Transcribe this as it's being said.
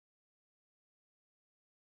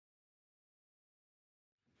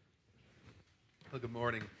Well, good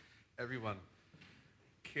morning, everyone.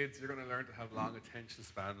 Kids, you're going to learn to have long attention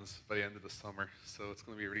spans by the end of the summer, so it's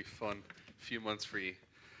going to be a really fun few months for you.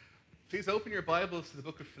 Please open your Bibles to the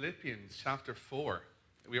book of Philippians, chapter 4.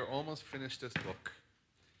 We are almost finished this book.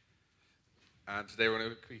 And today we're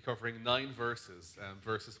going to be covering 9 verses,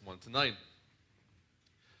 verses 1 to 9.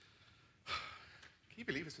 Can you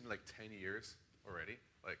believe it's been like 10 years already?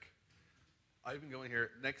 I've been going here,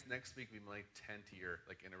 next week will be my 10th year,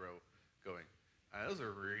 in a row going. And those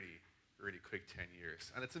are really, really quick 10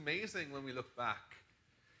 years. And it's amazing when we look back,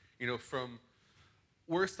 from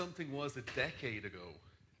where something was a decade ago,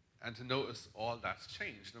 and to notice all that's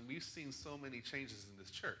changed. And we've seen so many changes in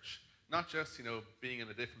this church. Not just, being in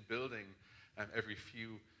a different building every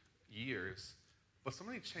few years, but so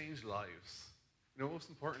many changed lives. Most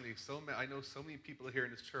importantly, I know so many people here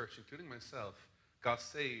in this church, including myself, got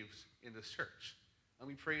saved in this church. And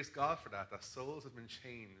we praise God for that souls have been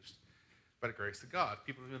changed by the grace of God.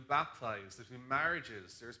 People have been baptized, there's been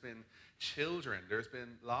marriages, there's been children, there's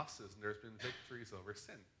been losses, and there's been victories over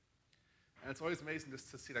sin. And it's always amazing just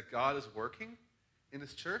to see that God is working in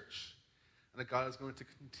this church, and that God is going to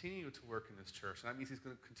continue to work in this church. And that means he's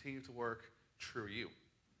going to continue to work through you.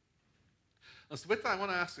 And so with that, I want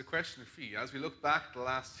to ask a question for you. As we look back at the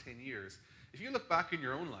last 10 years, if you look back in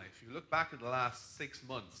your own life, if you look back at the last 6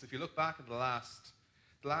 months, if you look back at the last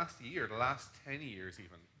year, the last 10 years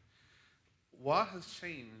even, what has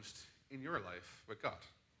changed in your life with God?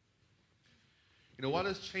 What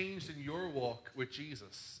has changed in your walk with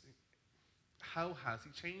Jesus? How has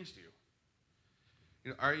he changed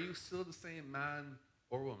you? Are you still the same man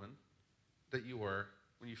or woman that you were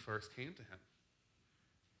when you first came to him?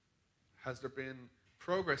 Has there been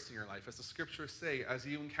progress in your life? As the scriptures say, as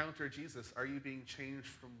you encounter Jesus, are you being changed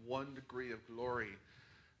from one degree of glory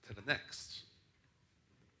to the next?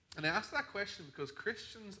 And I ask that question because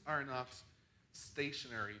Christians are not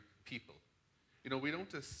stationary people. We don't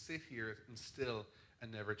just sit here and still and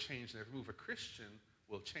never change, never move. A Christian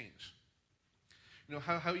will change.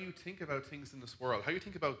 How you think about things in this world, how you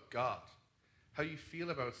think about God, how you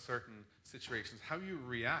feel about certain situations, how you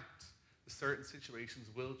react to certain situations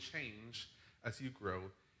will change as you grow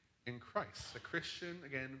in Christ. A Christian,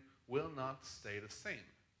 again, will not stay the same.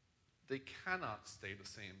 They cannot stay the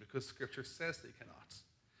same because Scripture says they cannot.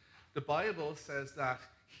 The Bible says that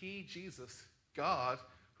he, Jesus, God,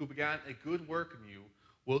 who began a good work in you,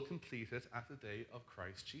 will complete it at the day of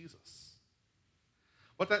Christ Jesus.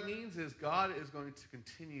 What that means is God is going to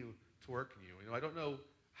continue to work in you. I don't know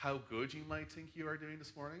how good you might think you are doing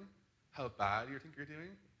this morning, how bad you think you're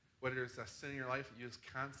doing, whether there's a sin in your life that you just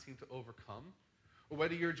can't seem to overcome, or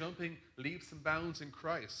whether you're jumping leaps and bounds in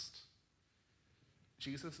Christ.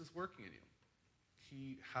 Jesus is working in you.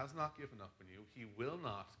 He has not given up on you. He will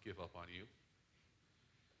not give up on you.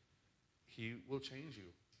 He will change you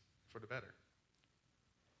for the better.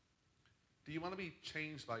 Do you want to be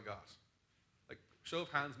changed by God? Show of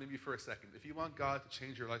hands maybe for a second. If you want God to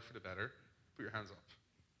change your life for the better, put your hands up.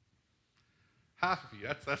 Half of you,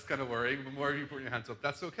 that's kind of worrying, but more of you putting your hands up.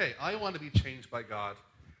 That's okay. I want to be changed by God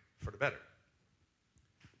for the better.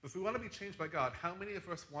 If we want to be changed by God, how many of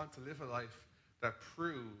us want to live a life that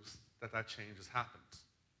proves that change has happened?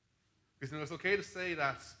 Because it's okay to say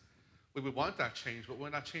that we would want that change, but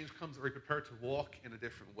when that change comes, are we prepared to walk in a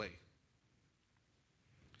different way?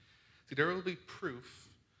 See, there will be proof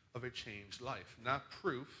of a changed life. And that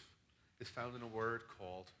proof is found in a word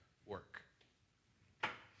called work.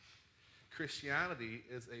 Christianity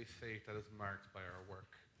is a faith that is marked by our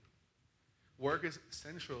work. Work is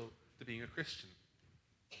central to being a Christian.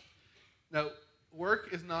 Now, work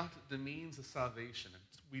is not the means of salvation.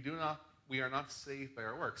 We are not saved by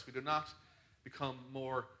our works. We do not become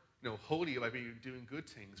more holy by doing good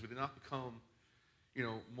things. We do not become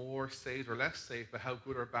more saved or less saved by how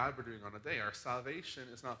good or bad we're doing on a day. Our salvation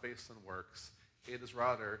is not based on works. It is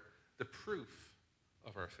rather the proof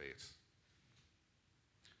of our faith.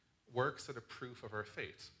 Works are the proof of our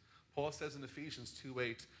faith. Paul says in Ephesians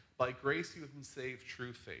 2:8, by grace you have been saved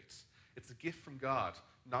through faith. It's a gift from God,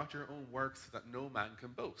 not your own works, so that no man can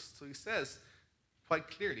boast. So he says quite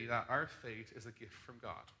clearly that our faith is a gift from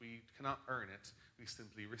God. We cannot earn it. We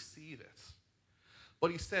simply receive it.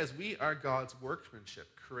 But he says we are God's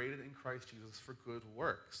workmanship, created in Christ Jesus for good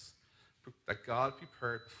works, that God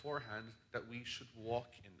prepared beforehand that we should walk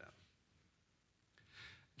in them.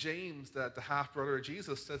 James, the half-brother of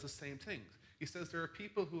Jesus, says the same thing. He says there are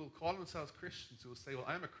people who will call themselves Christians who will say, well,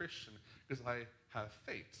 I'm a Christian because I have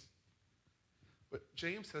faith. But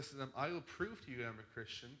James says to them, I will prove to you I'm a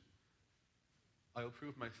Christian. I will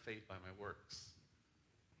prove my faith by my works.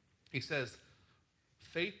 He says,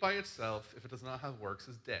 faith by itself, if it does not have works,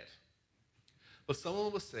 is dead. But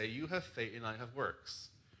someone will say, you have faith and I have works.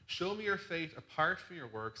 Show me your faith apart from your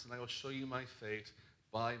works, and I will show you my faith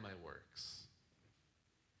by my works.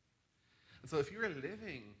 And so if you are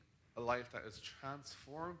living a life that is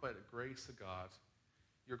transformed by the grace of God,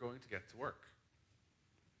 you're going to get to work.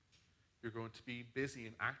 You're going to be busy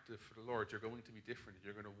and active for the Lord. You're going to be different.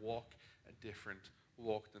 You're going to walk a different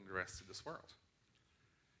walk than the rest of this world.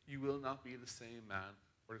 You will not be the same man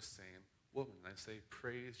or the same woman. And I say,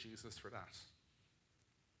 praise Jesus for that.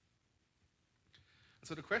 And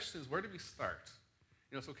so the question is, where do we start?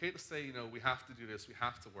 It's okay to say, we have to do this, we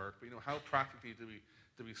have to work, but how practically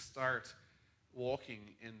do we start walking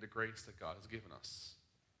in the grace that God has given us?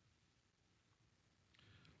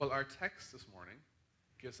 Well, our text this morning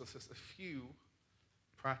gives us just a few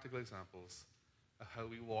practical examples of how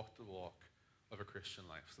we walk the walk of a Christian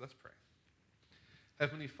life. So let's pray.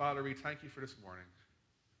 Heavenly Father, we thank you for this morning.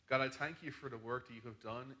 God, I thank you for the work that you have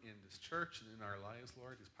done in this church and in our lives,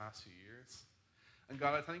 Lord, these past few years. And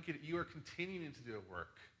God, I thank you that you are continuing to do a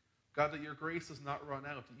work. God, that your grace has not run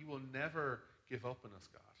out, that you will never give up on us,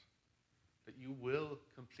 God. That you will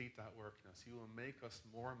complete that work in us. You will make us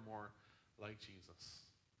more and more like Jesus.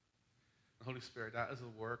 And Holy Spirit, that is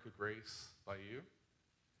a work of grace by you.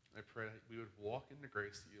 I pray that we would walk in the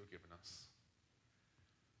grace that you have given us.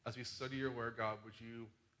 As we study your word, God, would you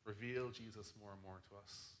reveal Jesus more and more to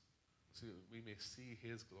us so that we may see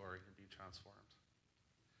his glory and be transformed.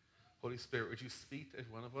 Holy Spirit, would you speak to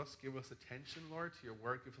every one of us? Give us attention, Lord, to your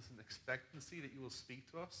word. Give us an expectancy that you will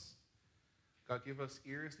speak to us. God, give us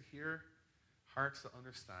ears to hear, hearts to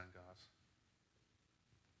understand, God.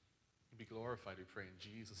 You be glorified, we pray in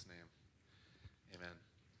Jesus' name. Amen.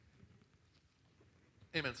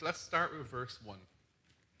 Amen. So let's start with verse 1.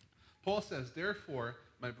 Paul says, therefore,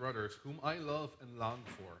 my brothers, whom I love and long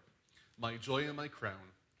for, my joy and my crown,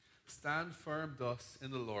 stand firm thus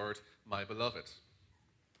in the Lord, my beloved.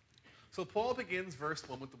 So Paul begins verse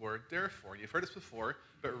 1 with the word therefore. You've heard this before,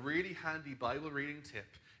 but a really handy Bible reading tip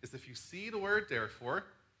is if you see the word therefore,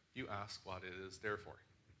 you ask what it is there for.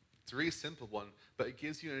 It's a really simple one, but it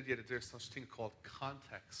gives you an idea that there's such a thing called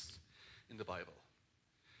context in the Bible.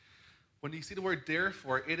 When you see the word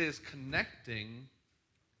therefore, it is connecting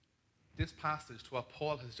this passage to what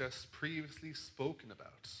Paul has just previously spoken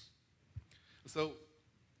about. So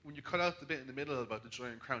when you cut out the bit in the middle about the joy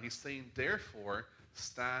and crown, he's saying, therefore,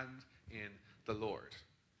 stand in the Lord.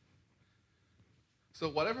 So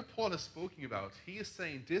whatever Paul is speaking about, he is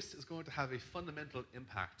saying this is going to have a fundamental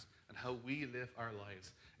impact on how we live our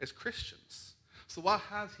lives as Christians. So what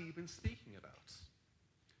has he been speaking about?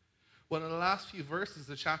 Well, in the last few verses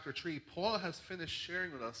of chapter 3, Paul has finished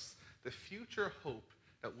sharing with us the future hope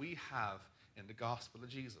that we have in the gospel of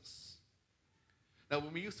Jesus. Now,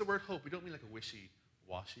 when we use the word hope, we don't mean like a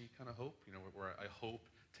wishy-washy kind of hope, where I hope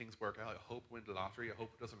things work out, I hope win the lottery, I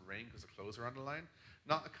hope it doesn't rain because the clothes are on the line.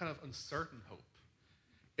 Not a kind of uncertain hope.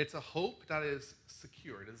 It's a hope that is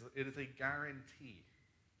secure. It is a guarantee.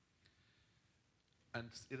 And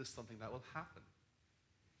it is something that will happen.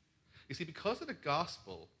 You see, because of the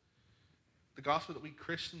gospel that we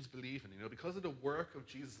Christians believe in, because of the work of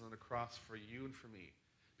Jesus on the cross for you and for me,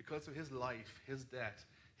 because of his life, his death,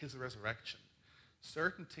 his resurrection,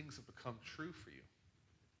 certain things have become true for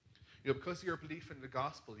you. Because of your belief in the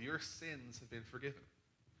gospel, your sins have been forgiven.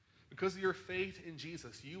 Because of your faith in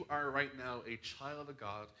Jesus, you are right now a child of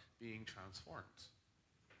God being transformed.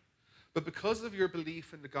 But because of your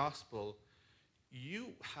belief in the gospel, you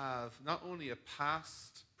have not only a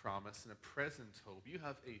past promise and a present hope, you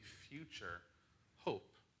have a future hope.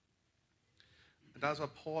 And that's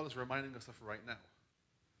what Paul is reminding us of right now.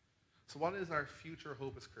 So what is our future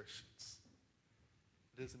hope as Christians?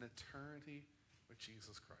 It is an eternity with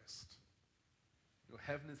Jesus Christ.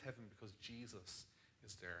 Heaven is heaven because Jesus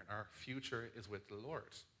is there, and our future is with the Lord.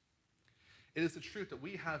 It is the truth that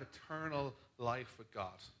we have eternal life with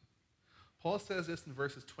God. Paul says this in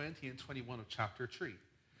verses 20 and 21 of chapter 3. He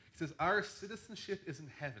says, our citizenship is in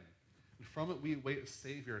heaven, and from it we await a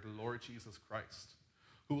Savior, the Lord Jesus Christ,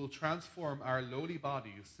 who will transform our lowly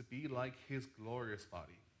bodies to be like his glorious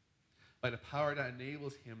body, by the power that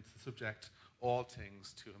enables him to subject all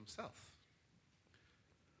things to himself.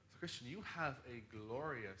 So Christian, you have a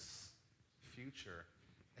glorious future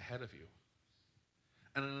ahead of you.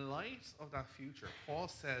 And in light of that future, Paul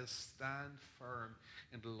says, stand firm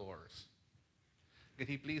in the Lord. And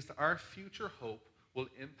he believes that our future hope will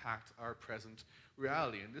impact our present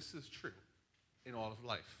reality. And this is true in all of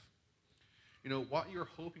life. What you're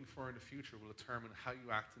hoping for in the future will determine how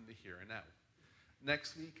you act in the here and now.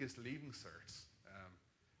 Next week is Leaving Cert.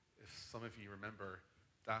 If some of you remember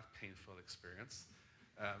that painful experience.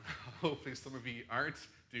 Hopefully some of you aren't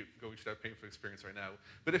going through that painful experience right now.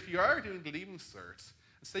 But if you are doing the Leaving Cert,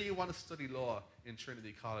 and say you want to study law in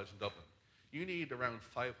Trinity College in Dublin, you need around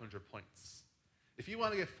 500 points. If you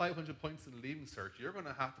want to get 500 points in the Leaving Cert, you're going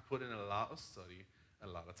to have to put in a lot of study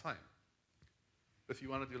and a lot of time. But if you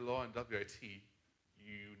want to do law in WIT,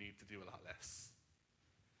 you need to do a lot less.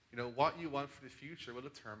 You know, what you want for the future will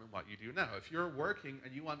determine what you do now. If you're working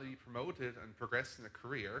and you want to be promoted and progress in a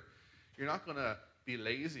career, you're not going to be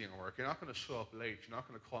lazy in work. You're not going to show up late. You're not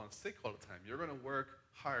going to call in sick all the time. You're going to work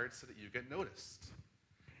hard so that you get noticed.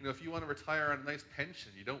 You know, if you want to retire on a nice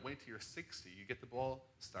pension, you don't wait till you're 60. You get the ball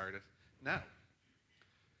started now.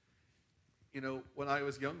 You know, when I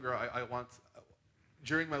was younger,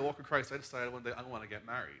 during my walk with Christ, I decided one day I want to get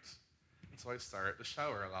married. And so I started to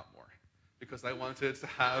shower a lot more because I wanted to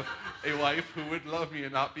have a wife who would love me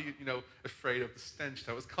and not be, afraid of the stench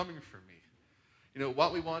that was coming from me. You know,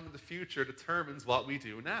 what we want in the future determines what we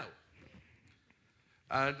do now.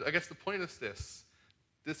 And I guess the point is this.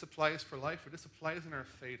 This applies for life, but this applies in our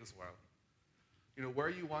faith as well. You know, where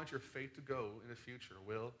you want your faith to go in the future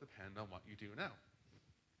will depend on what you do now.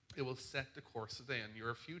 It will set the course today, and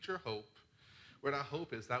your future hope, where that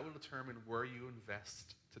hope is, that will determine where you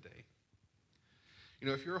invest today. You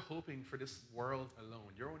know, if you're hoping for this world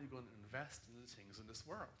alone, you're only going to invest in the things in this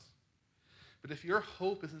world. But if your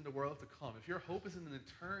hope is in the world to come, if your hope is in an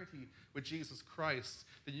eternity with Jesus Christ,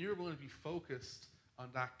 then you're going to be focused on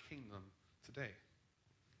that kingdom today.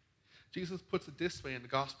 Jesus puts it this way in the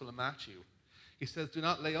Gospel of Matthew. He says, "Do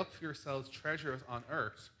not lay up for yourselves treasures on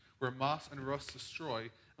earth, where moth and rust destroy,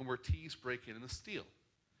 and where thieves break in and steal.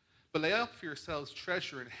 But lay up for yourselves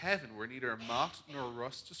treasure in heaven, where neither moth nor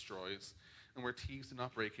rust destroys, and where thieves do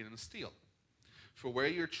not break in and steal. For where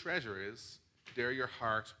your treasure is, there your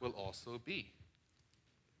heart will also be."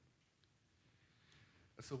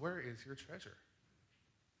 And so where is your treasure?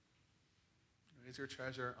 Is your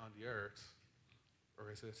treasure on the earth,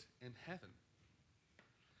 or is it in heaven?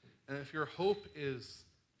 And if your hope is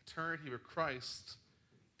eternity with Christ,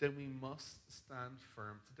 then we must stand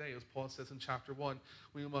firm today. As Paul says in chapter 1,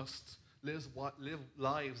 we must live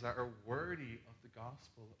lives that are worthy of the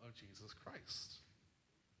gospel of Jesus Christ.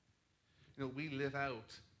 You know, we live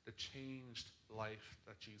out the changed life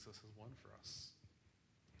that Jesus has won for us.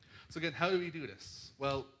 So again, how do we do this?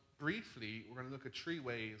 Well, briefly, we're going to look at 3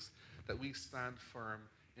 ways that we stand firm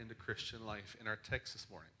in the Christian life in our text this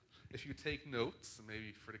morning. If you take notes, and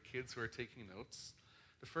maybe for the kids who are taking notes,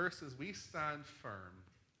 the first is we stand firm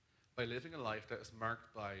by living a life that is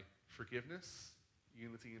marked by forgiveness,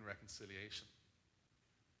 unity, and reconciliation.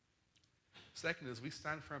 Second is we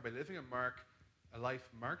stand firm by living a life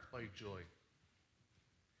marked by joy.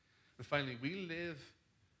 And finally,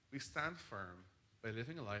 we stand firm by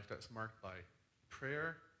living a life that is marked by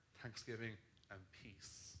prayer, thanksgiving, and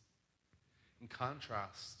peace. In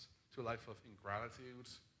contrast to a life of ingratitude,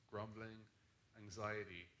 grumbling,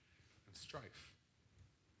 anxiety, and strife.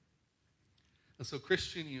 And so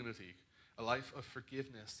Christian unity, a life of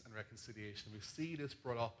forgiveness and reconciliation, we see this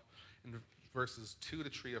brought up in verses 2 to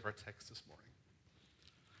 3 of our text this morning.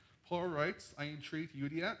 Paul writes, "I entreat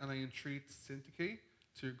Euodia and I entreat Syntyche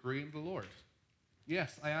to agree in the Lord.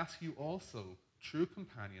 Yes, I ask you also, true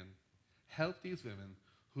companion, help these women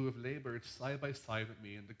who have labored side by side with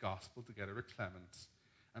me in the gospel together with Clement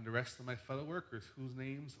and the rest of my fellow workers whose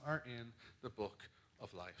names are in the book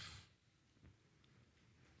of life."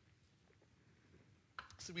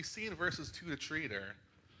 So we see in verses 2 to 3 there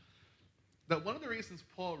that one of the reasons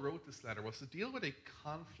Paul wrote this letter was to deal with a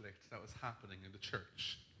conflict that was happening in the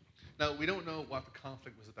church. Now, we don't know what the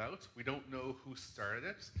conflict was about. We don't know who started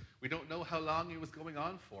it. We don't know how long it was going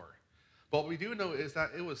on for. But what we do know is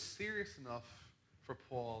that it was serious enough for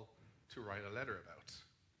Paul to write a letter about.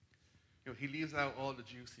 You know, he leaves out all the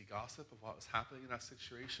juicy gossip of what was happening in that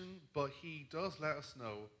situation, but he does let us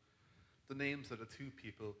know the names of the 2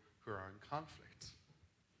 people who are in conflict.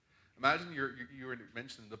 Imagine you were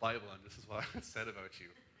mentioned in the Bible and this is what it said about you.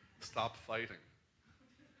 Stop fighting.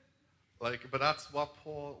 But that's what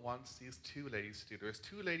Paul wants these 2 ladies to do. There's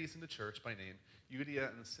 2 ladies in the church by name,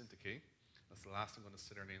 Euodia and Syntyche. That's the last I'm going to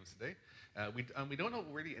say their names today. We don't know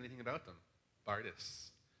really anything about them, bar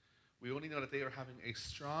this. We only know that they are having a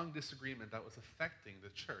strong disagreement that was affecting the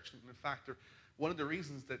church. And in fact, one of the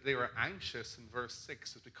reasons that they were anxious in verse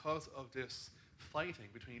 6 is because of this fighting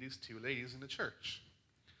between these 2 ladies in the church.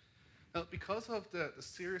 Now, because of the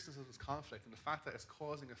seriousness of this conflict and the fact that it's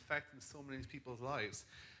causing effect in so many people's lives,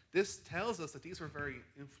 this tells us that these were very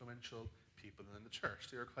influential people in the church.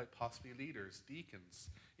 They were quite possibly leaders, deacons,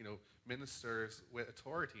 ministers with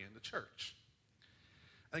authority in the church.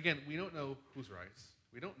 And again, we don't know who's right.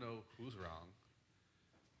 We don't know who's wrong.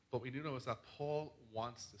 What we do know is that Paul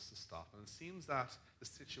wants this to stop. And it seems that the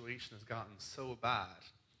situation has gotten so bad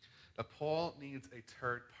that Paul needs a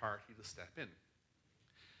third party to step in.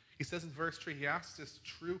 He says in verse 3, he asks this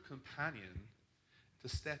true companion to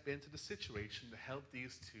step into the situation to help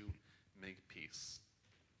these two make peace.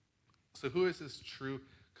 So who is this true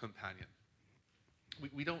companion?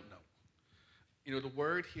 We don't know. You know, the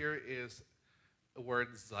word here is the word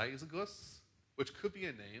zyzygos, which could be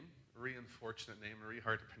a name, a really unfortunate name, really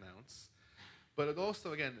hard to pronounce. But it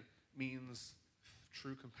also, again, means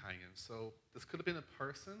true companion. So this could have been a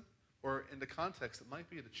person, or in the context, it might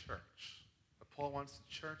be the church. But Paul wants the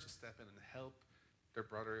church to step in and help their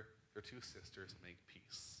brother, their two sisters, make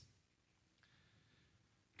peace.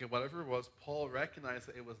 Again, whatever it was, Paul recognized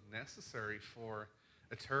that it was necessary for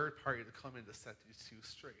a third party to come in to set these two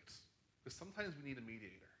straight. Because sometimes we need a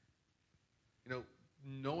mediator. You know,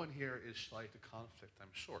 no one here is shy to conflict,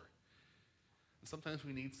 I'm sure. And sometimes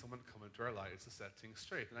we need someone to come into our lives to set things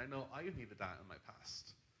straight. And I know I've needed that in my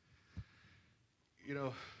past. You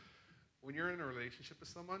know, when you're in a relationship with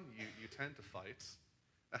someone, you tend to fight.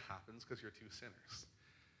 That happens because you're two sinners.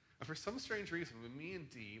 And for some strange reason, when me and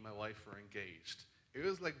Dee, my wife, were engaged, it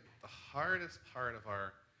was like the hardest part of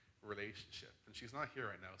our relationship. And she's not here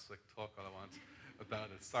right now, so I can talk all I want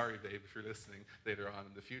about it. Sorry, babe, if you're listening later on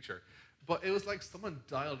in the future. But it was like someone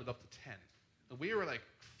dialed it up to 10. And we were like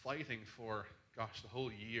fighting for, gosh, the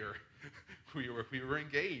whole year. we were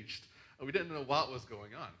engaged. And we didn't know what was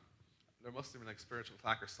going on. There must have been like spiritual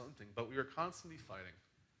attack or something, but we were constantly fighting.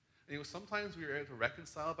 And you know, sometimes we were able to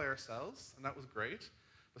reconcile by ourselves, and that was great.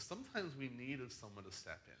 But sometimes we needed someone to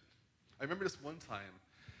step in. I remember this one time,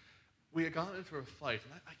 we had gotten into a fight,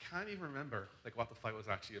 and I can't even remember like what the fight was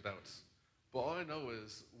actually about. But all I know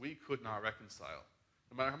is we could not reconcile.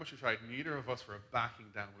 No matter how much we tried, neither of us were backing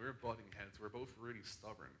down. We were butting heads. We were both really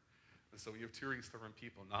stubborn. And so when you have two really stubborn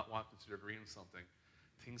people not wanting to agree on something,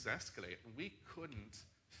 things escalate, and we couldn't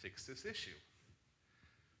fix this issue.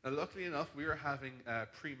 Now, luckily enough, we were having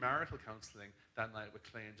premarital counseling that night with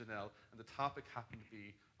Clay and Janelle, and the topic happened to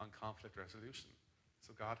be on conflict resolution.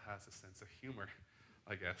 So God has a sense of humor,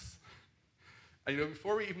 I guess. And you know,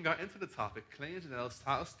 before we even got into the topic, Clay and Janelle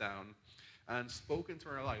sat us down and spoke into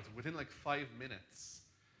our lives. Within like 5 minutes,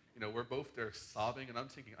 you know, we're both there sobbing, and I'm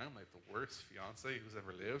thinking, I'm like the worst fiance who's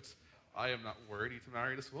ever lived. I am not worthy to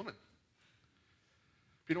marry this woman.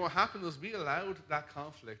 But you know, what happened was we allowed that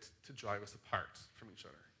conflict to drive us apart from each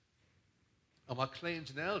other. And what Clay and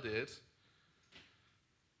Janelle did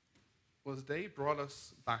was they brought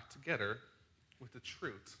us back together with the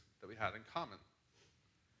truth that we had in common.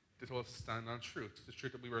 They told us to stand on truth, the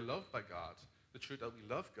truth that we were loved by God, the truth that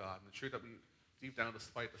we love God, and the truth that we, deep down,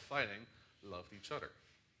 despite the fighting, loved each other.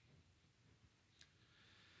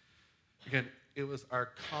 Again, it was our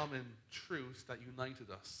common truth that united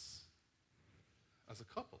us as a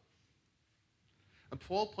couple. And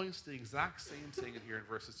Paul points to the exact same thing in here in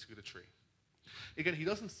verses 2 to 3. Again, he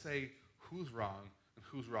doesn't say who's wrong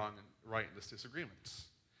and right in this disagreement.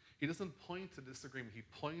 He doesn't point to disagreement. He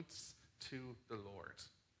points to the Lord.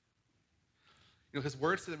 You know, his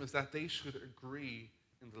words to them is that they should agree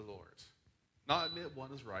in the Lord. Not admit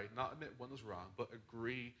one is right, not admit one is wrong, but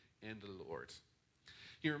agree in the Lord.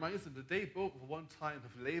 He reminds them that they both at one time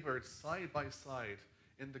have labored side by side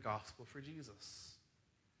in the gospel for Jesus.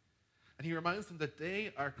 And he reminds them that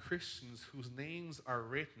they are Christians whose names are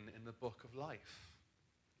written in the book of life.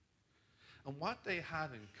 And what they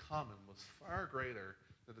had in common was far greater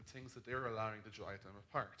than the things that they were allowing to drive them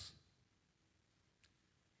apart.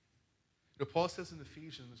 You know, Paul says in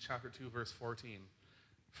Ephesians chapter 2, verse 14,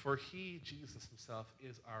 "For he, Jesus himself,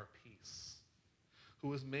 is our peace,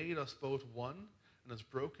 who has made us both one and has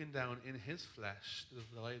broken down in his flesh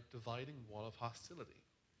the dividing wall of hostility,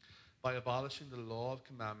 by abolishing the law of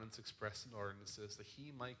commandments expressed in ordinances, that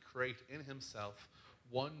he might create in himself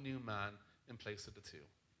one new man in place of the two,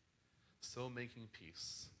 so making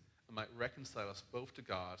peace, and might reconcile us both to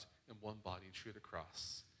God in one body through the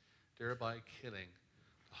cross, thereby killing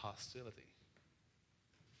the hostility."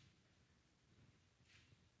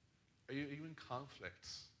 Are you in conflict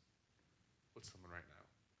with someone right now?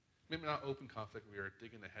 Maybe not open conflict where we are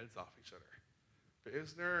digging the heads off each other, but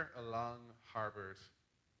is there a long harbored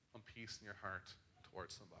unpeace in your heart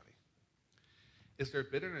towards somebody? Is there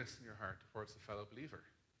bitterness in your heart towards a fellow believer?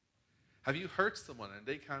 Have you hurt someone and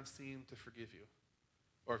they can't seem to forgive you?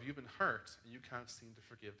 Or have you been hurt and you can't seem to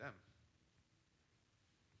forgive them?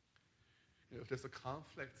 You know, if there's a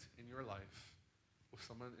conflict in your life with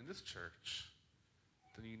someone in this church,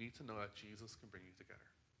 then you need to know that Jesus can bring you together.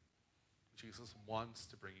 Jesus wants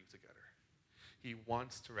to bring you together. He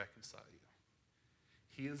wants to reconcile you.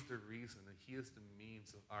 He is the reason and he is the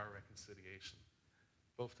means of our reconciliation,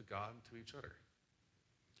 both to God and to each other.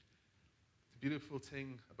 The beautiful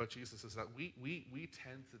thing about Jesus is that we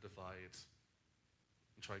tend to divide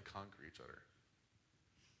and try to conquer each other.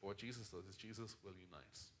 But what Jesus does is Jesus will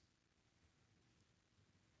unite.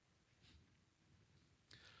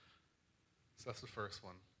 So that's the first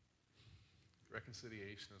one.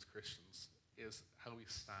 Reconciliation as Christians is how we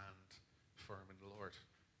stand firm in the Lord.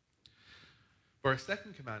 For our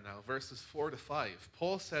second command now, verses 4 to 5,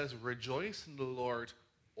 Paul says, rejoice in the Lord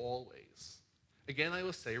always. Again, I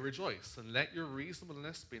will say, rejoice, and let your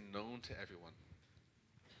reasonableness be known to everyone.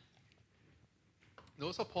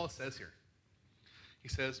 Notice what Paul says here. He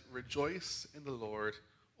says, rejoice in the Lord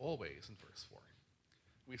always, in verse 4.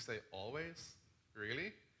 We say, always?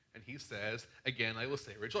 Really? And he says, again, I will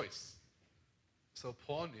say, rejoice. So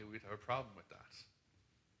Paul knew we'd have a problem with that.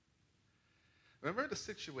 Remember the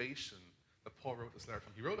situation that Paul wrote this letter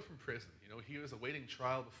from? He wrote it from prison. He was awaiting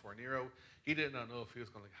trial before Nero. He did not know if he was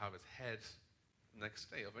going to have his head the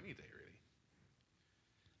next day, of any day, really.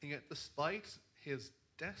 And yet, despite his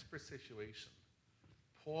desperate situation,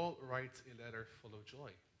 Paul writes a letter full of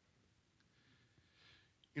joy.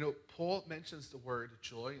 Paul mentions the word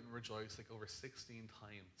joy and rejoice like over 16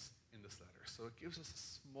 times in this letter. So it gives us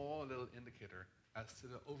a small little indicator as to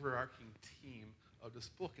the overarching theme of this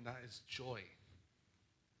book, and that is joy.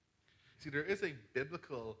 See, there is a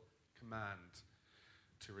biblical command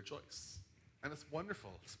to rejoice. And it's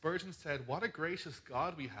wonderful. Spurgeon said, what a gracious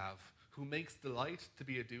God we have, who makes delight to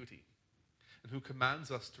be a duty, and who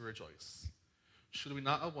commands us to rejoice. Should we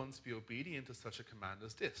not at once be obedient to such a command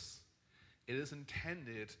as this? It is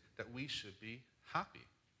intended that we should be happy.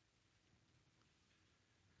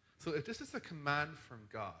 So if this is a command from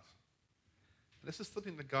God, this is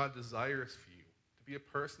something that God desires for you, to be a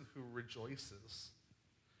person who rejoices.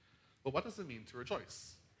 But what does it mean to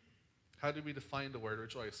rejoice? How do we define the word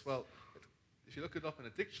rejoice? Well, if you look it up in a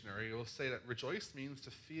dictionary, it will say that rejoice means to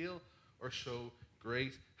feel or show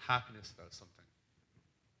great happiness about something.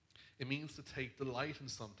 It means to take delight in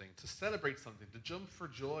something, to celebrate something, to jump for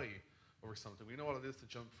joy over something. We know what it is to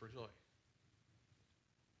jump for joy.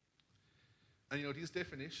 And these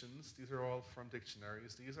definitions, these are all from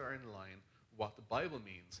dictionaries. These are in line with what the Bible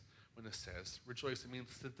means when it says rejoice. It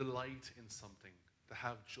means to delight in something, to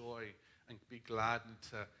have joy and be glad and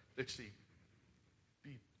to literally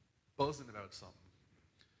be buzzing about something.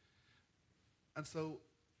 And so,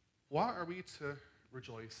 what are we to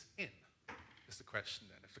rejoice in? Is the question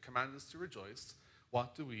then. If the command is to rejoice,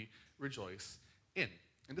 what do we rejoice in?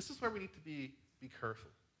 And this is where we need to be careful.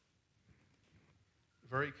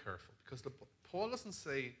 Very careful. Because Paul doesn't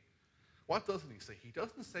say, what doesn't he say? He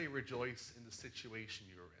doesn't say rejoice in the situation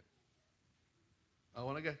you're in. I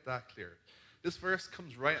want to get that clear. This verse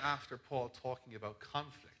comes right after Paul talking about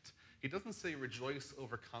conflict. He doesn't say rejoice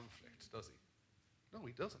over conflict, does he? No,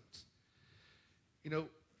 he doesn't.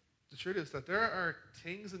 The truth is that there are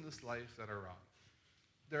things in this life that are wrong.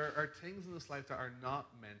 There are things in this life that are not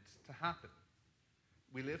meant to happen.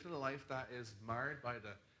 We live in a life that is marred by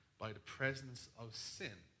the presence of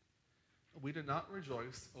sin. We do not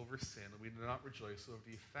rejoice over sin, and we do not rejoice over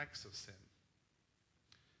the effects of sin.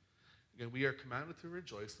 Again, we are commanded to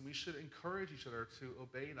rejoice, and we should encourage each other to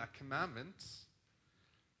obey that commandment,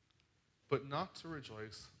 but not to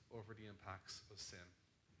rejoice over the impacts of sin.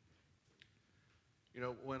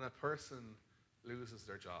 When a person loses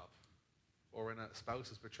their job, or when a spouse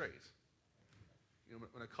is betrayed,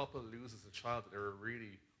 when a couple loses a child that they were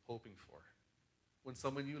really hoping for, when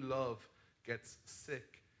someone you love gets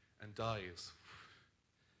sick and dies,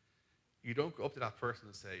 you don't go up to that person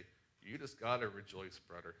and say, you just gotta rejoice,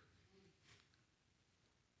 brother.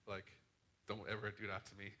 Don't ever do that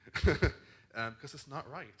to me. Because it's not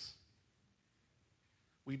right.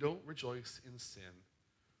 We don't rejoice in sin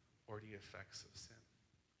or the effects of sin.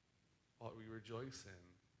 What we rejoice in,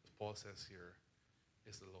 as Paul says here,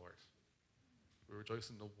 is the Lord. We rejoice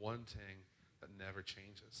in the one thing that never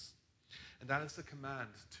changes. And that is the command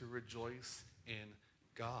to rejoice in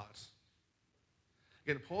God.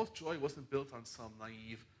 Again, Paul's joy wasn't built on some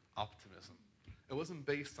naive optimism. It wasn't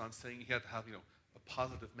based on saying he had to have, a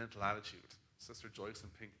positive mental attitude. So let's rejoice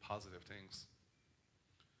and think positive things.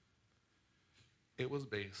 It was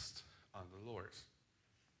based on the Lord.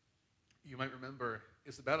 You might remember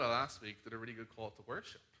Isabella last week did a really good call to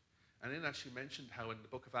worship. And in that she mentioned how in the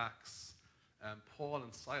book of Acts, Paul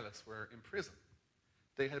and Silas were in prison.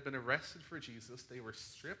 They had been arrested for Jesus. They were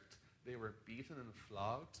stripped. They were beaten and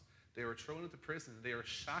flogged. They were thrown into prison. They were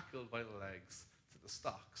shackled by the legs to the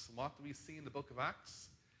stocks. And what do we see in the book of Acts?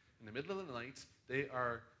 In the middle of the night, they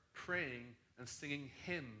are praying and singing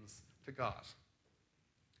hymns to God.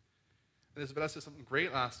 And Isabella said something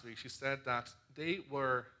great last week. She said that they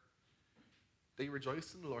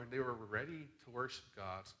rejoiced in the Lord, and they were ready to worship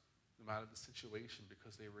God no matter the situation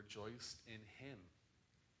because they rejoiced in Him.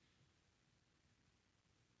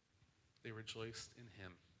 They rejoiced in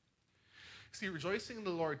Him. See, rejoicing in the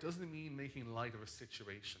Lord doesn't mean making light of a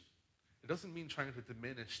situation. It doesn't mean trying to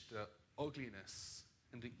diminish the ugliness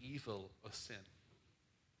and the evil of sin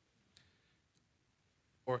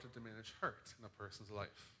or to diminish hurt in a person's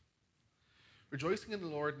life. Rejoicing in the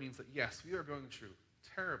Lord means that, yes, we are going through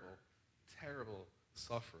terrible, terrible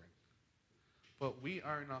suffering, but we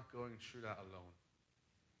are not going through that alone.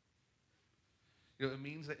 You know, it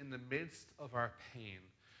means that in the midst of our pain,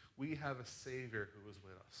 we have a Savior who is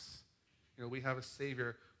with us. You know, we have a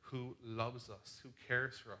Savior who loves us, who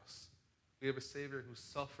cares for us. We have a Savior who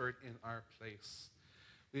suffered in our place.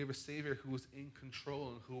 We have a Savior who is in control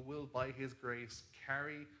and who will, by His grace,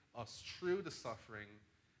 carry us through the suffering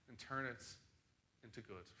and turn it into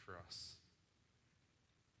good for us.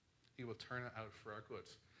 He will turn it out for our good.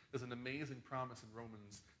 There's an amazing promise in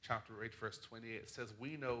Romans chapter 8, verse 28. It says,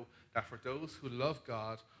 we know that for those who love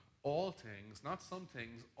God, all things, not some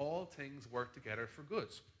things, all things work together for good,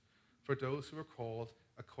 for those who are called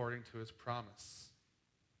according to His promise.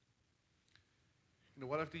 You know,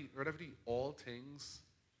 whatever the all things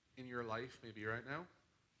in your life may be right now,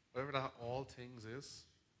 whatever that all things is,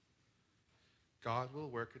 God will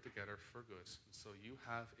work it together for good. And so you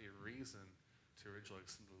have a reason to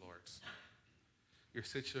rejoice in the Lord. Your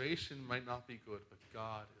situation might not be good, but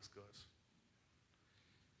God is good.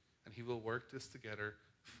 And He will work this together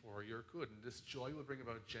for your good. And this joy will bring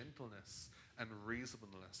about gentleness and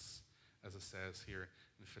reasonableness, as it says here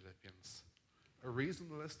in Philippians. A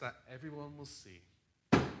reasonableness that everyone will see.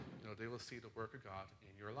 You know, they will see the work of God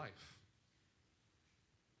in your life.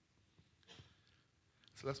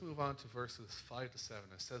 So let's move on to verses 5 to 7.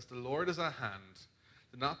 It says, the Lord is at hand.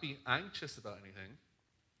 Do not be anxious about anything,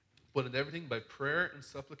 but in everything by prayer and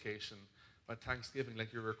supplication, by thanksgiving,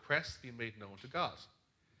 let your requests be made known to God.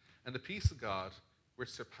 And the peace of God, which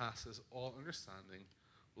surpasses all understanding,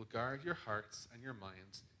 will guard your hearts and your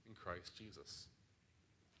minds in Christ Jesus.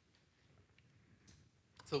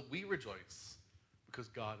 So we rejoice because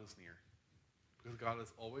God is near. Because God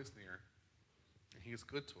is always near, and He is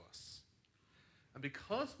good to us. And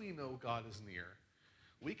because we know God is near,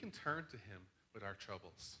 we can turn to Him with our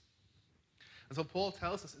troubles. And so Paul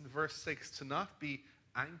tells us in verse 6 to not be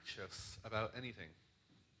anxious about anything.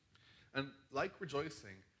 And like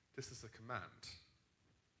rejoicing, this is a command.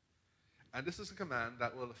 And this is a command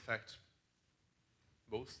that will affect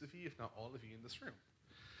most of you, if not all of you in this room.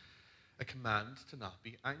 A command to not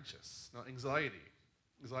be anxious. Now, anxiety.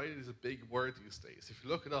 Anxiety is a big word these days. If you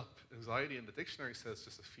look it up, anxiety in the dictionary says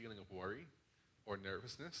just a feeling of worry or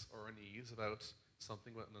nervousness or unease about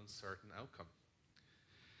something with an uncertain outcome.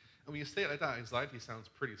 And when you say it like that, anxiety sounds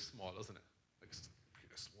pretty small, doesn't it? Like,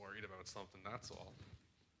 you're just worried about something, that's all.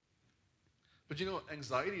 But you know,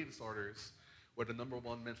 anxiety disorders were the number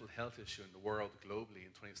one mental health issue in the world globally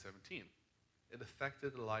in 2017. It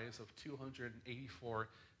affected the lives of 284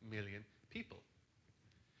 million people.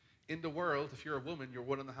 In the world, if you're a woman, you're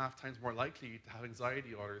 1.5 times more likely to have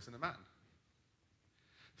anxiety disorders than a man.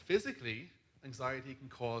 Physically, anxiety can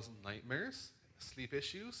cause nightmares, sleep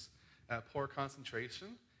issues, poor concentration,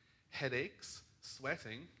 headaches,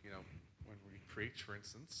 sweating, you know, when we preach, for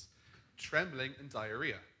instance, trembling, and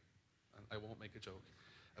diarrhea. And I won't make a joke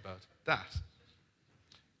about that.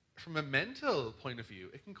 From a mental point of view,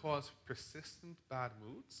 it can cause persistent bad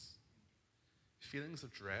moods, feelings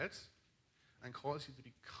of dread, and cause you to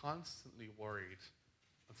be constantly worried,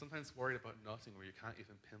 and sometimes worried about nothing where you can't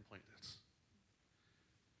even pinpoint it.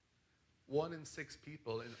 1 in 6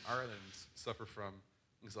 people in Ireland suffer from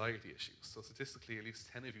anxiety issues. So statistically, at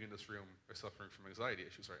least 10 of you in this room are suffering from anxiety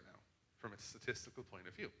issues right now, from a statistical point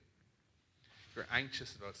of view. You're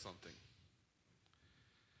anxious about something.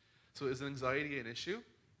 So is anxiety an issue?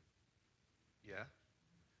 Yeah.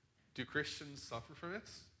 Do Christians suffer from it?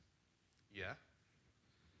 Yeah.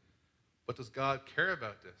 But does God care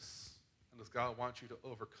about this? And does God want you to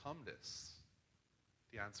overcome this?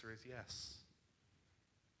 The answer is yes.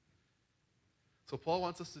 So Paul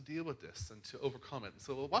wants us to deal with this and to overcome it. And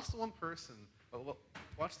so what's the one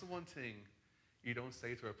thing you don't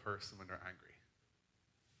say to a person when they're angry?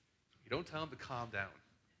 You don't tell them to calm down.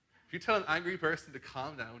 If you tell an angry person to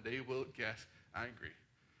calm down, they will get angry.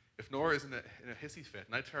 If Nora is in a hissy fit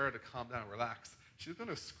and I tell her to calm down, relax, she's going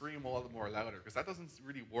to scream all the more louder because that doesn't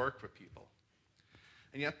really work with people.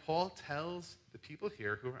 And yet Paul tells the people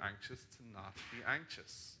here who are anxious to not be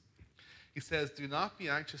anxious. He says, do not be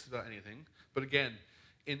anxious about anything. But again,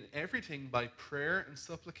 In everything, by prayer and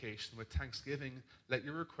supplication with thanksgiving, let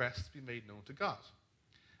your requests be made known to God.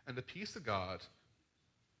 And the peace of God,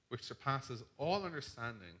 which surpasses all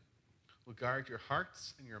understanding, will guard your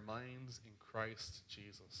hearts and your minds in Christ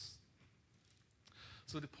Jesus.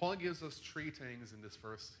 So Paul gives us three things in this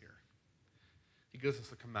verse here. He gives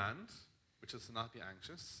us a command, which is to not be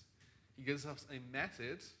anxious. He gives us a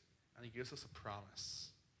method, and he gives us a promise.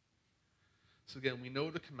 So again, we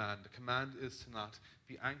know the command. The command is to not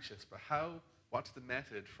be anxious. But what's the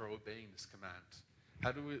method for obeying this command?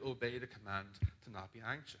 How do we obey the command to not be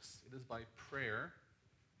anxious? It is by prayer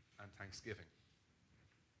and thanksgiving.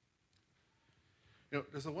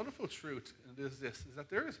 There's a wonderful truth, and it is this, is that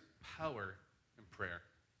there is power in prayer.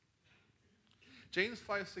 James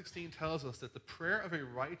 5:16 tells us that the prayer of a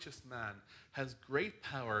righteous man has great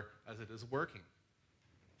power as it is working.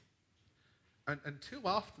 And too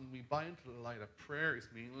often we buy into the lie that prayer is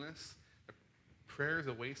meaningless, that prayer is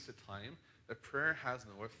a waste of time, that prayer has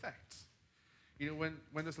no effect. When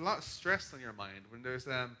there's a lot of stress on your mind, when there's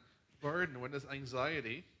burden, when there's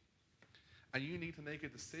anxiety, and you need to make a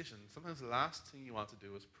decision, sometimes the last thing you want to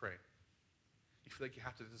do is pray. You feel like you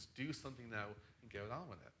have to just do something now and get on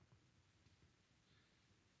with it.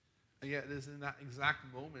 And yet it is in that exact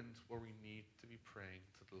moment where we need to be praying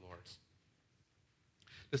to the Lord.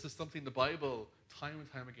 This is something the Bible, time and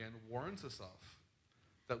time again, warns us of,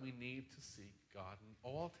 that we need to seek God in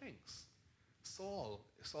all things. Saul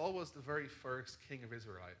was the very first king of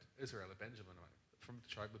Israel, Benjamin, from the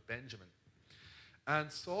tribe of Benjamin. And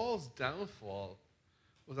Saul's downfall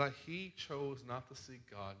was that he chose not to seek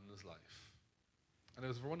God in his life. And there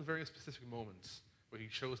was one very specific moment where he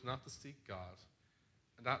chose not to seek God,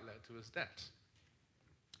 and that led to his death.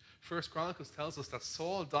 First Chronicles tells us that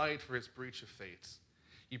Saul died for his breach of faith.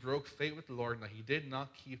 He broke faith with the Lord, and that he did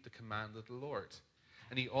not keep the command of the Lord.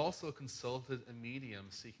 And he also consulted a medium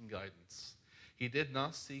seeking guidance. He did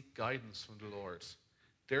not seek guidance from the Lord.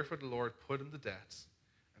 Therefore the Lord put him to death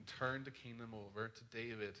and turned the kingdom over to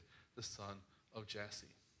David, the son of Jesse.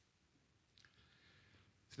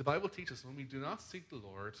 See, the Bible teaches when we do not seek the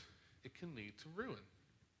Lord, it can lead to ruin.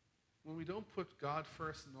 When we don't put God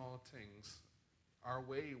first in all things, our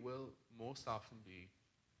way will most often be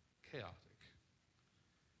chaotic.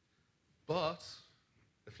 But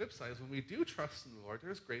the flip side is when we do trust in the Lord,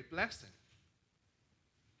 there's great blessing.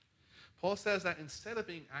 Paul says that instead of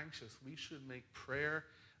being anxious, we should make prayer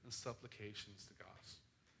and supplications to God.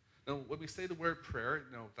 Now, when we say the word prayer,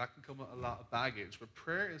 that can come with a lot of baggage, but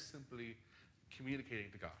prayer is simply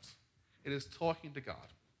communicating to God. It is talking to God.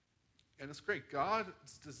 And it's great.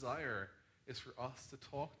 God's desire is for us to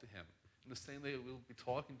talk to him in the same way we'll be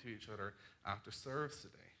talking to each other after service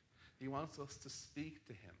today. He wants us to speak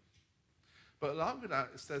to him. But along with that,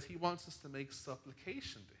 it says he wants us to make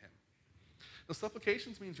supplication to him. Now,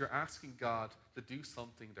 supplications means you're asking God to do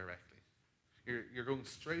something directly. You're going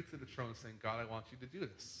straight to the throne saying, God, I want you to do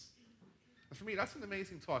this. And for me, that's an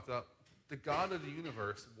amazing thought that the God of the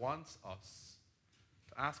universe wants us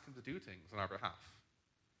to ask him to do things on our behalf.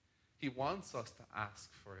 He wants us to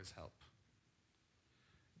ask for his help.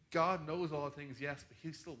 God knows all things, yes, but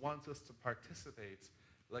he still wants us to participate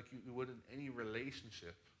like you would in any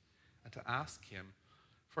relationship and to ask him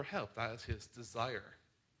for help. That is his desire.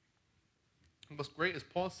 And what's great is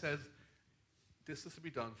Paul says this is to be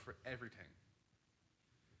done for everything.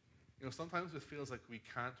 Sometimes it feels like we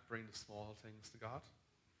can't bring the small things to God.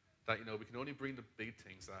 That, we can only bring the big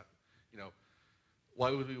things that, why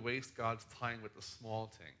would we waste God's time with the small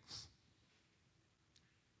things?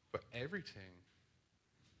 But everything,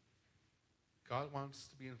 God wants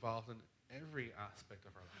to be involved in every aspect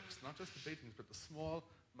of our lives. Not just the big things, but the small,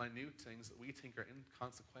 minute things that we think are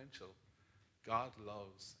inconsequential. God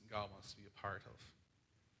loves and God wants to be a part of.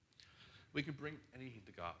 We can bring anything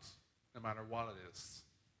to God, no matter what it is.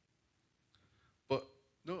 But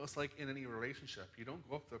notice, like in any relationship, you don't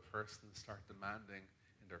go up to a person and start demanding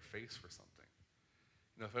in their face for something.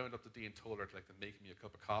 If I went up to Dee and told her to make me a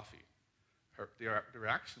cup of coffee, the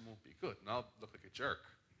reaction won't be good, and I'll look like a jerk.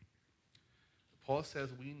 Paul says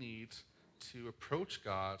we need to approach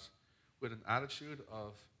God with an attitude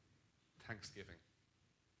of thanksgiving.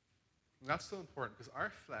 And that's so important because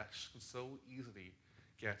our flesh can so easily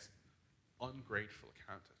get ungrateful,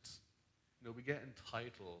 can't it? We get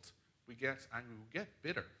entitled, we get angry, we get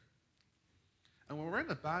bitter. And when we're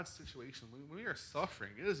in a bad situation, when we are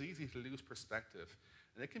suffering, it is easy to lose perspective.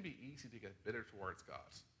 And it can be easy to get bitter towards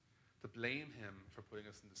God, to blame him for putting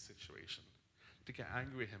us in this situation, to get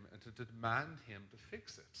angry at him, and to demand him to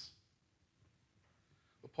fix it.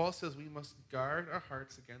 But Paul says we must guard our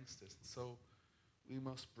hearts against this. And so we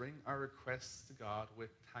must bring our requests to God with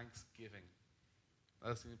thanksgiving.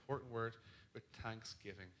 That's the important word, with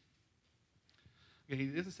thanksgiving. Okay, he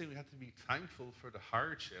doesn't say we have to be thankful for the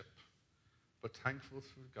hardship, but thankful to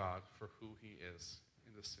God for who he is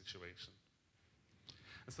in this situation.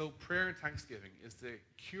 And so prayer and thanksgiving is the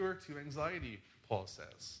cure to anxiety, Paul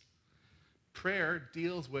says. Prayer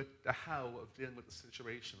deals with the how of dealing with the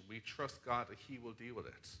situation. We trust God that he will deal with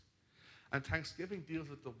it. And thanksgiving deals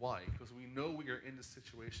with the why, because we know we are in this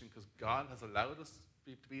situation because God has allowed us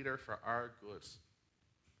to be there for our good.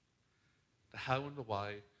 The how and the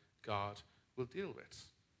why God will deal with.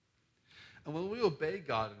 And when we obey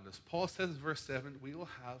God in this, Paul says in verse 7, we will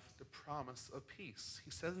have the promise of peace.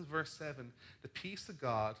 He says in verse 7, the peace of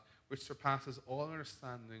God, which surpasses all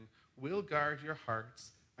understanding, will guard your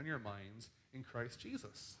hearts and your minds in Christ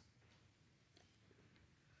Jesus.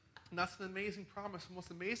 And that's an amazing promise. And what's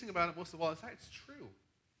amazing about it most of all is that it's true.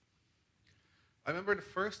 I remember the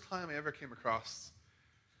first time I ever came across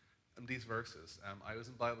these verses. I was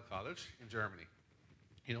in Bible college in Germany.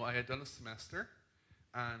 I had done a semester,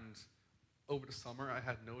 and over the summer I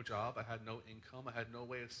had no job, I had no income, I had no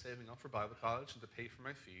way of saving up for Bible college and to pay for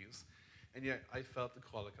my fees, and yet I felt the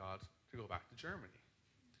call of God to go back to Germany.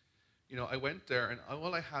 I went there, and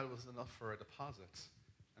all I had was enough for a deposit,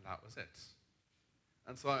 and that was it.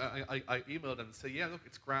 And so I emailed them and said, yeah, look,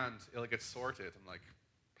 it's grand, it'll get sorted. I'm like,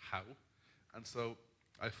 how? And so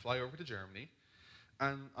I fly over to Germany,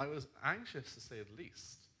 and I was anxious, to say the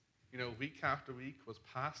least. Week after week was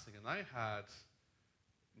passing, and I had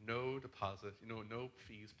no deposit, no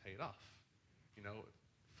fees paid off.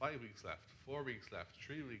 5 weeks left, 4 weeks left,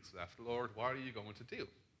 3 weeks left. Lord, what are you going to do?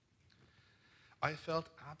 I felt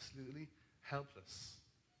absolutely helpless.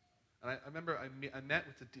 And I remember I met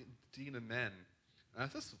with the Dean of Men, and I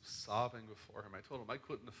was just sobbing before him. I told him I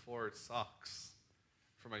couldn't afford socks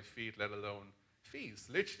for my feet, let alone fees.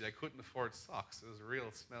 Literally, I couldn't afford socks. There was a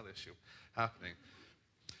real smell issue happening.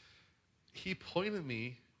 He pointed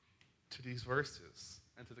me to these verses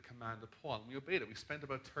and to the command of Paul, and we obeyed it. We spent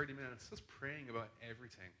about 30 minutes just praying about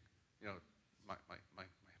everything.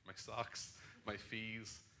 My socks, my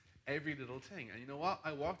fees, every little thing. And you know what?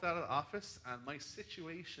 I walked out of the office, and my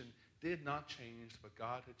situation did not change, but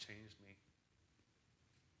God had changed me.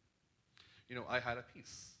 I had a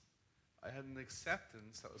peace. I had an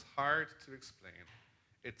acceptance that was hard to explain.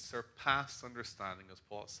 It surpassed understanding, as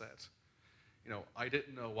Paul said. I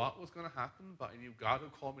didn't know what was going to happen, but I knew God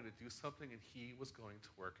would call me to do something, and he was going to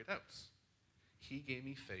work it out. He gave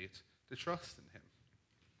me faith to trust in him.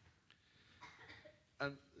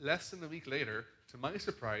 And less than a week later, to my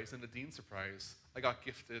surprise and the dean's surprise, I got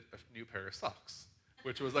gifted a new pair of socks,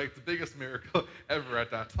 which was like the biggest miracle ever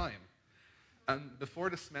at that time. And before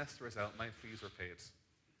the semester was out, my fees were paid.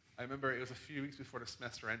 I remember it was a few weeks before the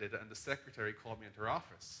semester ended, and the secretary called me into her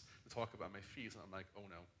office to talk about my fees, and I'm like, oh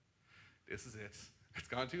no, this is it. It's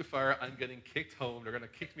gone too far. I'm getting kicked home. They're going to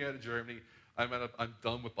kick me out of Germany. I'm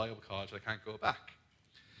done with Bible college. I can't go back.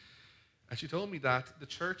 And she told me that the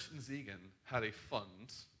church in Siegen had a fund,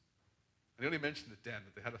 and they only mentioned it then,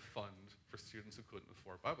 that they had a fund for students who couldn't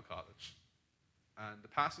afford Bible college. And the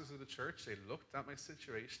pastors of the church, they looked at my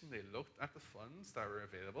situation, they looked at the funds that were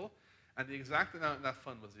available, and the exact amount in that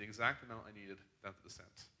fund was the exact amount I needed down to the cent.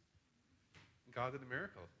 And God did a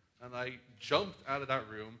miracle. And I jumped out of that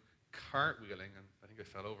room, cartwheeling, and I think I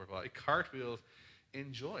fell over, but I cartwheeled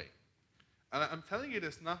in joy. And I'm telling you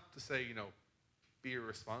this not to say, be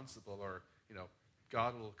irresponsible or,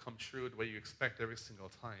 God will come true the way you expect every single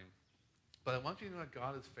time. But I want you to know that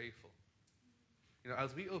God is faithful.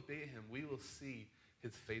 As we obey him, we will see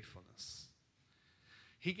his faithfulness.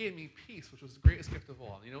 He gave me peace, which was the greatest gift of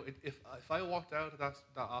all. If I walked out of that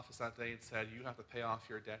office that day and said, you have to pay off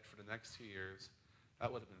your debt for the next 2 years,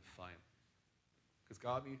 that would have been fine. Because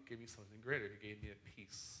God gave me something greater. He gave me a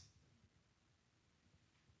peace.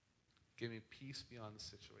 He gave me peace beyond the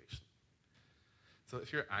situation. So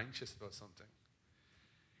if you're anxious about something,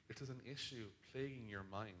 if there's an issue plaguing your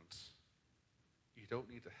mind, you don't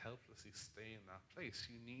need to helplessly stay in that place.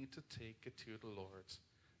 You need to take it to the Lord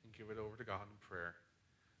and give it over to God in prayer.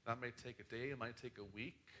 That might take a day, it might take a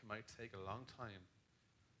week, it might take a long time,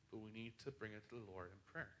 but we need to bring it to the Lord in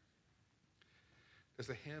prayer. There's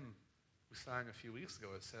a hymn we sang a few weeks ago.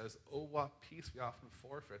 It says, oh, what peace we often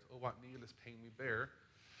forfeit, oh, what needless pain we bear,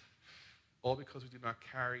 all because we do not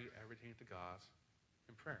carry everything to God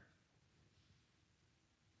in prayer.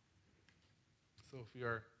 So if we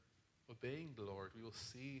are obeying the Lord, we will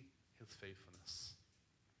see his faithfulness.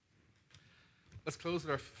 Let's close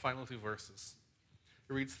with our final 2 verses.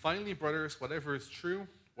 It reads, finally, brothers, whatever is true,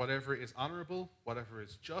 whatever is honorable, whatever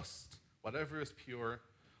is just, whatever is pure,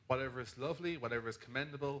 whatever is lovely, whatever is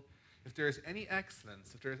commendable, If there is any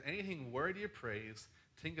excellence, if there is anything worthy of praise,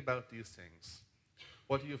 think about these things.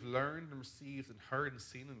 What you have learned and received and heard and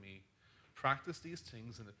seen in me, practice these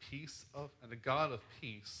things, and the God of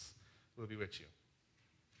peace will be with you.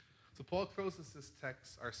 So Paul closes this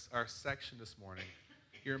text, our section this morning.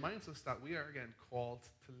 He reminds us that we are again called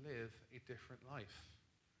to live a different life.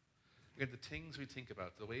 Again, the things we think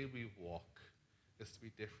about, the way we walk, is to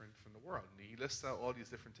be different from the world. And he lists out all these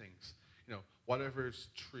different things. Whatever is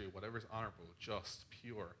true, whatever is honorable, just,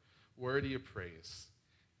 pure, worthy of praise.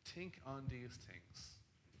 Think on these things.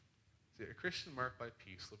 See, a Christian marked by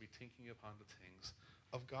peace will be thinking upon the things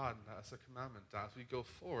of God, and that is a commandment. That as we go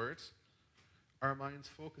forward, our minds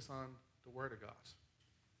focus on the Word of God.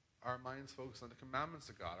 Our minds focus on the commandments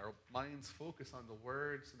of God. Our minds focus on the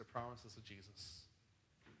words and the promises of Jesus.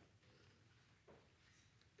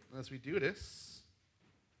 And as we do this,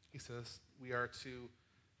 he says we are to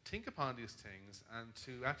think upon these things and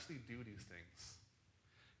to actually do these things.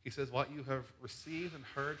 He says, what you have received and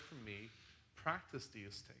heard from me, practice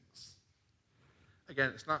these things.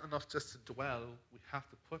 Again, it's not enough just to dwell. We have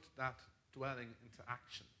to put that dwelling into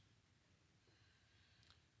action.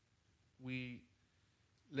 We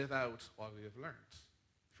live out what we have learned.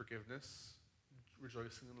 Forgiveness,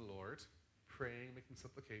 rejoicing in the Lord, praying, making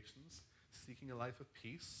supplications, seeking a life of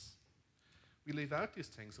peace. We live out these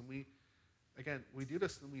things, and we do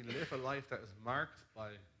this and we live a life that is marked by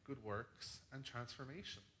good works and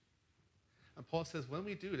transformation. And Paul says when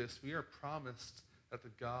we do this, we are promised that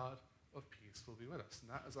the God of peace will be with us.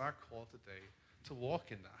 And that is our call today, to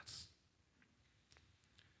walk in that.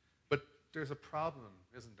 But there's a problem,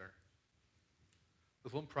 isn't there?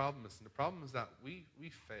 There's one problem, and the problem is that we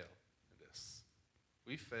fail in this.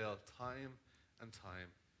 We fail time and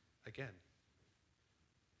time again.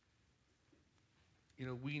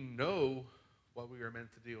 We know what we are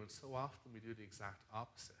meant to do, and so often we do the exact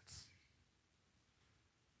opposite.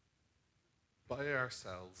 By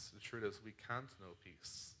ourselves, the truth is we can't know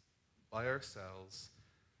peace. By ourselves,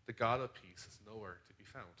 the God of peace is nowhere to be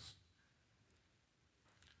found.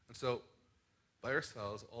 And so, by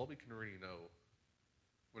ourselves, all we can really know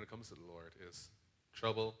when it comes to the Lord is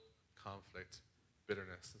trouble, conflict,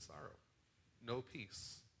 bitterness, and sorrow. No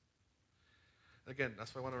peace. And again,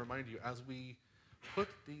 that's why I want to remind you, as we put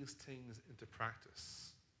these things into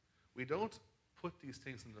practice, we don't put these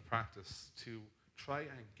things into practice to try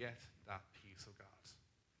and get that peace of God.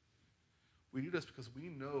 We do this because we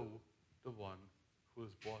know the one who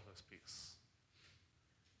has brought us peace.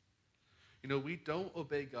 We don't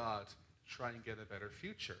obey God to try and get a better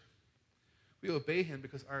future. We obey him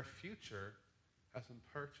because our future has been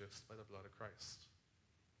purchased by the blood of Christ.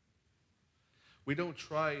 We don't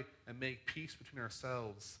try and make peace between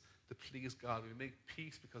ourselves to please God. We make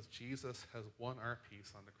peace because Jesus has won our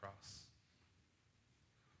peace on the cross.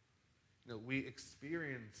 We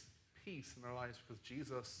experience peace in our lives because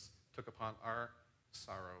Jesus took upon our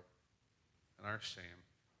sorrow and our shame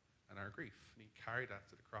and our grief, and he carried that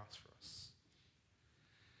to the cross for us.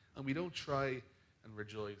 And we don't try and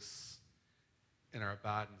rejoice in our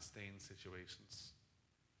bad and stained situations.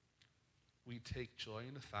 We take joy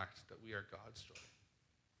in the fact that we are God's joy.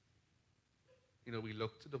 We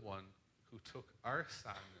look to the one who took our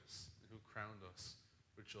sadness and who crowned us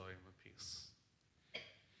with joy and with peace.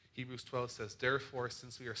 Hebrews 12 says, therefore,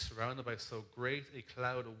 since we are surrounded by so great a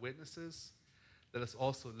cloud of witnesses, let us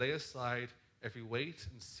also lay aside every weight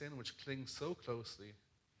and sin which clings so closely,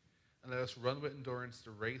 and let us run with endurance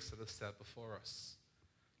the race that is set before us,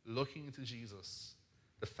 looking into Jesus,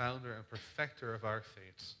 the founder and perfecter of our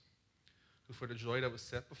faith, who for the joy that was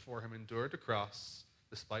set before him endured the cross,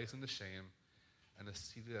 despising the shame, and is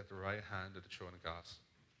seated at the right hand of the throne of God.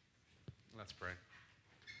 Let's pray.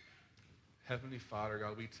 Heavenly Father,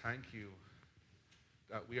 God, we thank you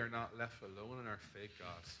that we are not left alone in our faith, God.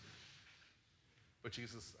 But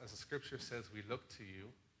Jesus, as the scripture says, we look to you,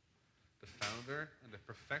 the founder and the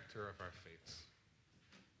perfecter of our faith.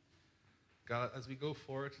 God, as we go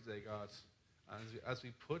forward today, God, as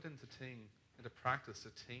we put into practice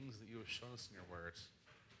the things that you have shown us in your word,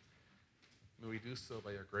 may we do so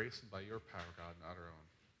by your grace and by your power, God, not our own.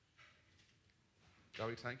 God,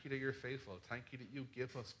 we thank you that you're faithful. Thank you that you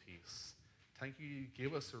give us peace. Thank you you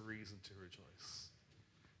give us a reason to rejoice.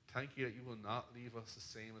 Thank you that you will not leave us the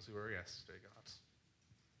same as we were yesterday, God.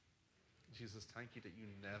 Jesus, thank you that you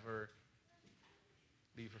never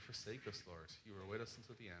leave or forsake us, Lord. You were with us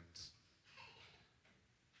until the end.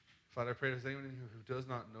 Father, I pray there's anyone in here who does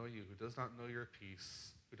not know you, who does not know your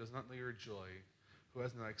peace, who does not know your joy, who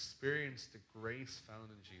has not experienced the grace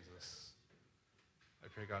found in Jesus. I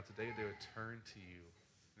pray, God, today they would turn to you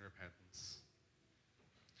in repentance.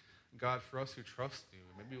 God, for us who trust you,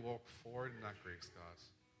 maybe walk forward in that grace, God,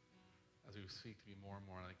 as we seek to be more and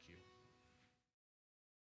more like you.